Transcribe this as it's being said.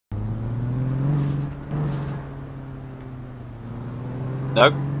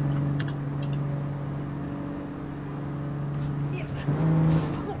Nope.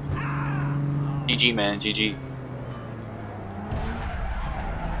 GG man, GG.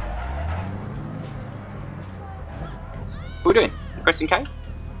 What are we doing? Pressing K?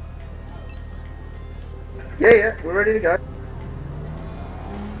 Yeah, we're ready to go.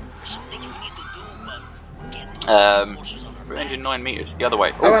 309 meters, the other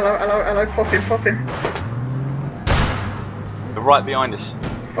way. Oh, hello, pop in. They're right behind us.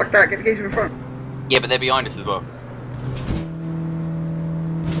 Fuck that, get the geezer in front. Yeah, but they're behind us as well.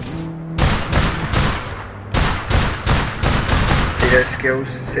 See their skills,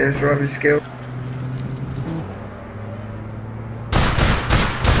 see their driving skills.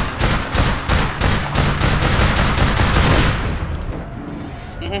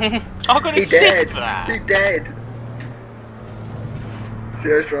 I got He a dead. for that. He dead. See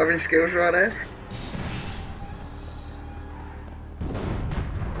those driving skills right there?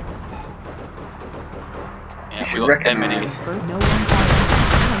 Yeah, You should we got 10 recognise. minutes.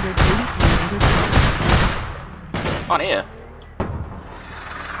 On here.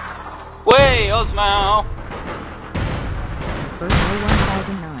 Way, Osmo!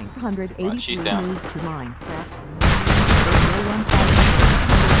 Right, she's down.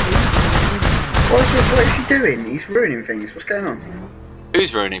 What is he doing? He's ruining things. What's going on?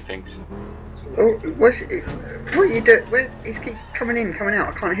 Who's ruining things? Oh, what are you doing? He keeps coming in, coming out.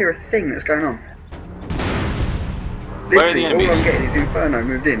 I can't hear a thing that's going on. Where are the Literally, enemies? all I'm getting is Inferno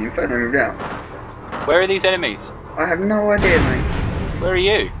moved in, Inferno moved out. Where are these enemies? I have no idea, mate. Where are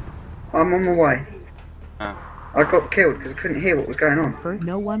you? I'm on my way. Oh. I got killed because I couldn't hear what was going on.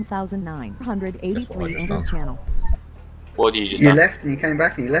 No 1983 enter channel. What did you just You done? left and you came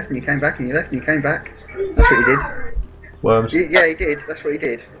back and you left and you came back and you left and you came back. That's what he did. Worms. Yeah, he did. That's what he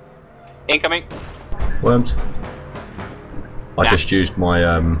did. Incoming. Worms. I Nah. just used my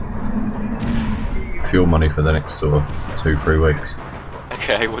fuel money for the next sort of 2-3 weeks.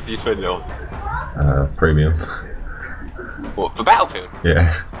 Okay, what do you spend it on? Premium. What, for Battlefield?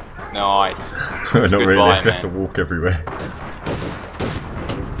 Yeah. Nice. Not Good really. buy, I have to man. walk everywhere.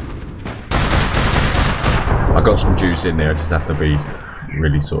 I got some juice in there. I just have to be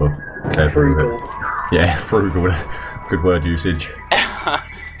really sort of careful with Frugal. it. Yeah, frugal. Good word usage. So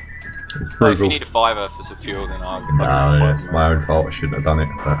if Frugal. you need a fiver for some fuel, then I'll No, yeah, it's my own fault. I shouldn't have done it.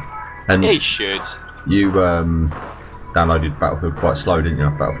 But and Yeah, you should. you downloaded Battlefield quite slow, didn't you?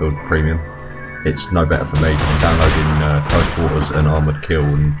 Battlefield Premium. It's no better for me. I'm downloading Close Quarters and Armoured Kill,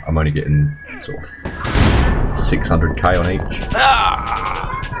 and I'm only getting sort of 600k on each.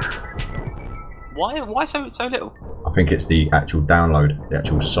 Ah! Why so little? I think it's the actual download, the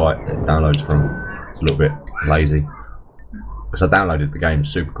actual site that it downloads from. It's a little bit lazy. Because I downloaded the game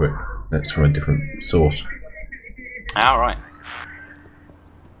super quick. It's from a different source. Alright.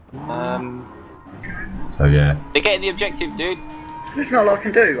 So yeah, They're getting the objective, dude. There's not a lot I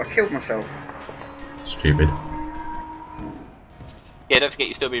can do. I killed myself. stupid. Yeah, don't forget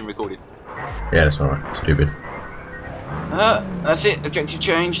you're still being recorded. Yeah, that's alright. Stupid. That's it. Objective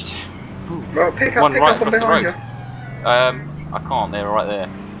changed. Right, pick up One right on across the behind road. you. I can't. They're right there.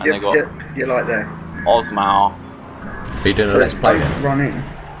 And they got You're like there. Osmo. Are you doing a So let's play don't then? run in.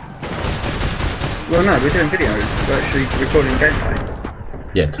 Well, no, we're doing video. We're actually recording gameplay.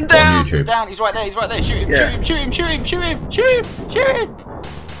 Yeah, on Down! YouTube. Down! He's right there. He's right there. Shoot him! Yeah. Shoot him! Shoot him! Shoot him! Shoot him! Shoot him!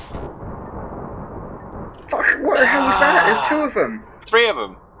 Fuck! What the hell was that? There's two of them. 3 of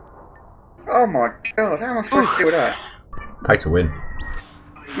them. Oh my god! How am I supposed to deal with that? Pay to win.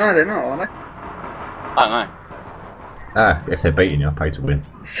 No, they're not, are they? I don't know. Ah, if they're beating you, I pay to win.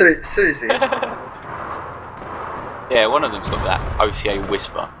 Susie's, Yeah, one of them's got that OCA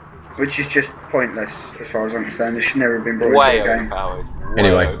whisper. which is just pointless as far as I'm concerned. It should never have been brought Way into the game. overpowered.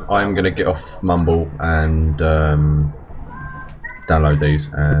 Anyway, Way overpowered. I'm going to get off Mumble and download these,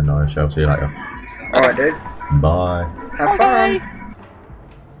 and I shall see you later. Alright, dude. Bye. Have fun.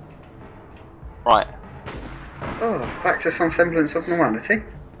 Right. Oh, back to some semblance of normality.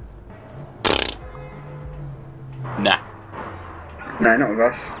 Nah. No, not with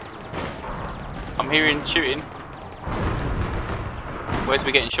us. I'm hearing shooting. Where's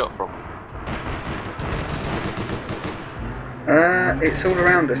we getting shot from? It's all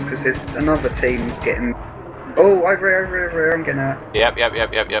around us because there's another team getting. Oh, over here, I'm getting out.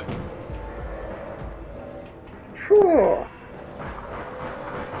 Yep. Whew.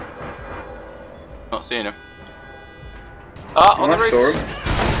 Not seeing him. Ah, on I the roof. saw him.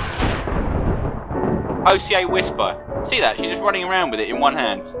 OCA whisper. See that? She's just running around with it in one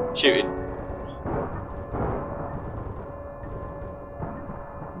hand, shooting.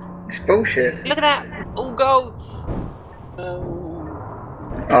 It's bullshit. Look at that! All golds! Oh.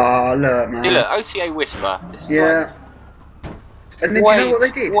 Oh, look, man. See, look, OCA Whisper. Yeah. And then do you know what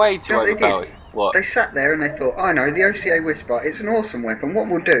they did? Way Do too you know what they overpowered. did? What? They sat there and they thought, I know, the OCA Whisper, it's an awesome weapon. What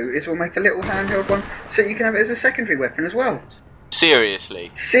we'll do is we'll make a little handheld one so you can have it as a secondary weapon as well.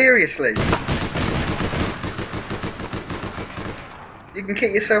 Seriously? Seriously. You can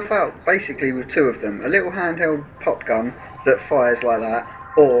kit yourself out basically with two of them. A little handheld pop gun that fires like that,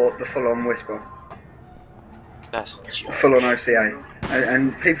 or the full-on Whisper. That's Full-on OCA.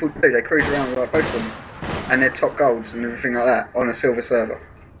 And people do, they cruise around with like both of them. And they're top golds and everything like that on a silver server.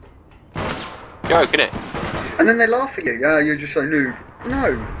 joke, isn't it? And then they laugh at you. Yeah, you're just so noob.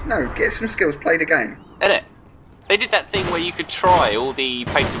 No, get some skills, play the game. Isn't it? They did that thing where you could try all the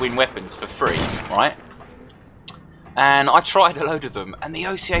pay-to-win weapons for free, right? And I tried a load of them, and the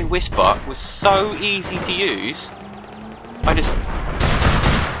OCA Whisper was so easy to use, I just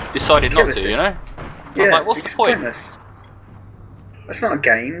decided not to, you know? Yeah, like, what's the point? Pointless. That's not a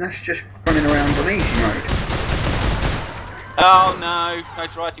game, that's just running around on easy mode. Oh no,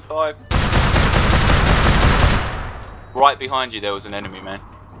 Notoriety 5. Right behind you there was an enemy, man.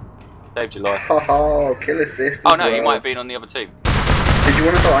 Saved your life. Oh, kill assist. Oh no, you might have been on the other team. Did you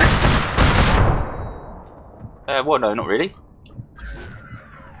want to die? Well, no, not really.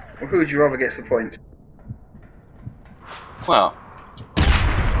 Well, who would you rather gets the points? Well.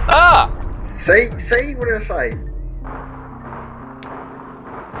 Ah! See? What did I say?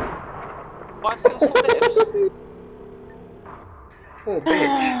 Why feel so this? Poor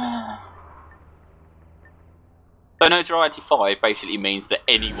bitch. So Notoriety 5 basically means that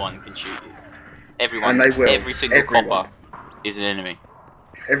anyone can shoot you. Everyone, And they will. every single Everyone. copper is an enemy.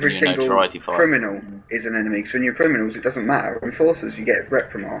 Every Yeah, single Notoriety 5. criminal is an enemy, because when you're criminals it doesn't matter. Enforcers, you get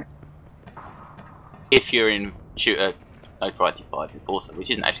reprimand. If you're in shooter Notoriety 5 Enforcer, which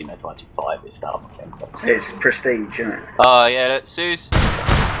isn't actually Notoriety 5, it's that other thing. It's prestige, isn't it? Oh yeah, look, Suze.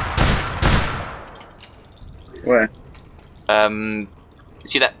 Where?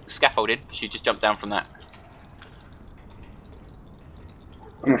 See that scaffolding? She just jumped down from that.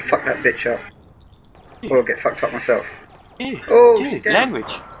 I'm gonna fuck that bitch up. Or I'll get fucked up myself. Ew, Oh, ew, she's down.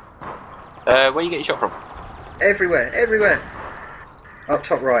 language. Where are you getting shot from? Everywhere. Up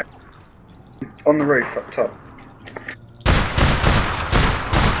top right. On the roof, up top.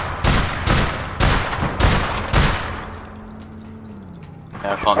 No,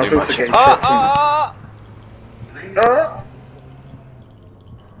 I can't I was do also much. getting shot from... Oh!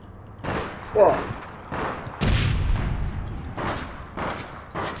 What?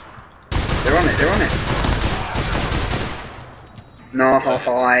 They're on it.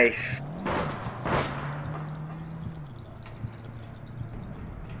 Nice.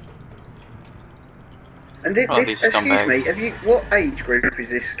 And this, these excuse scumbags. me, what age group is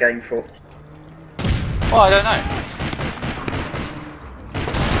this game for? Well, I don't know.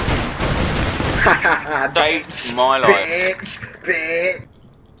 Saved my life. Bitch.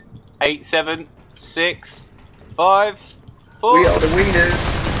 8, 7, 6, 5, 4. We are the winners.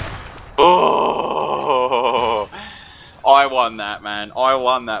 Oh, I won that, man. I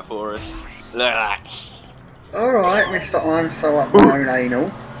won that for us. Look at that. Alright, Mr. I'm so up my own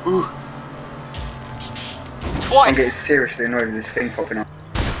anal. I'm getting Twice. seriously annoyed with this thing popping up.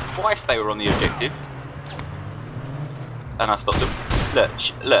 Twice they were on the objective, and I stopped them.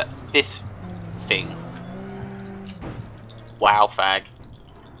 Look, this thing. Wow, fag.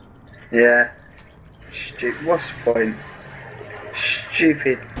 Yeah. What's the point?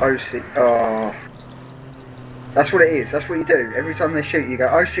 Stupid OC. Oh. That's what it is. That's what you do. Every time they shoot, you go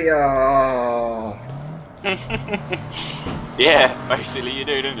OCR. Yeah, basically you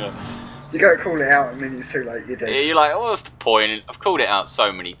do, don't you? You go to call it out, and then it's too late. You're dead. Yeah, you're like, oh, what's the point? I've called it out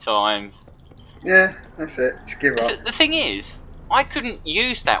so many times. Yeah, that's it. Just give up. The thing is, I couldn't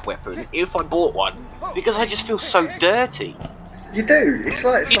use that weapon if I bought one because I just feel so dirty. You do. It's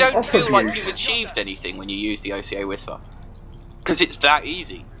like You some don't feel like abuse. you've achieved anything when you use the OCA Whisper because it's that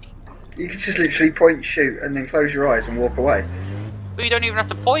easy. You can just literally point, shoot, and then close your eyes and walk away. But you don't even have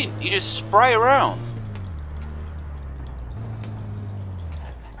to point. You just spray around.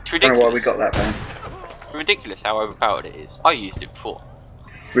 It's I don't know why we ridiculous. got that, man. It's ridiculous how overpowered it is. I used it before.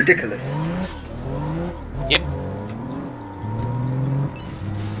 Ridiculous. Yep.